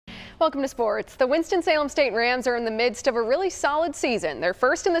Welcome to sports. The Winston-Salem State Rams are in the midst of a really solid season. They're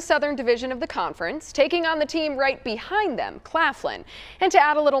first in the Southern Division of the conference, taking on the team right behind them, Claflin. And to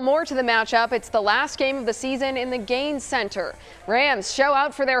add a little more to the matchup, it's the last game of the season in the Gaines Center. Rams show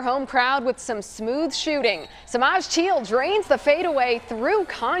out for their home crowd with some smooth shooting. Samaj Teal drains the fadeaway through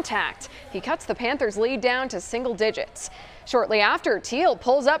contact. He cuts the Panthers' lead down to single digits. Shortly after, Teal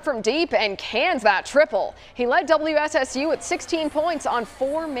pulls up from deep and cans that triple. He led WSSU with 16 points on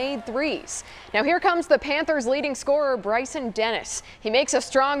 4 made threes. Now here comes the Panthers' leading scorer, Bryson Dennis. He makes a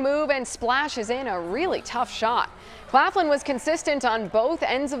strong move and splashes in a really tough shot. Claflin was consistent on both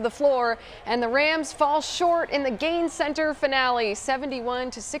ends of the floor, and the Rams fall short in the Gaines Center finale,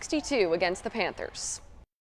 71-62 against the Panthers.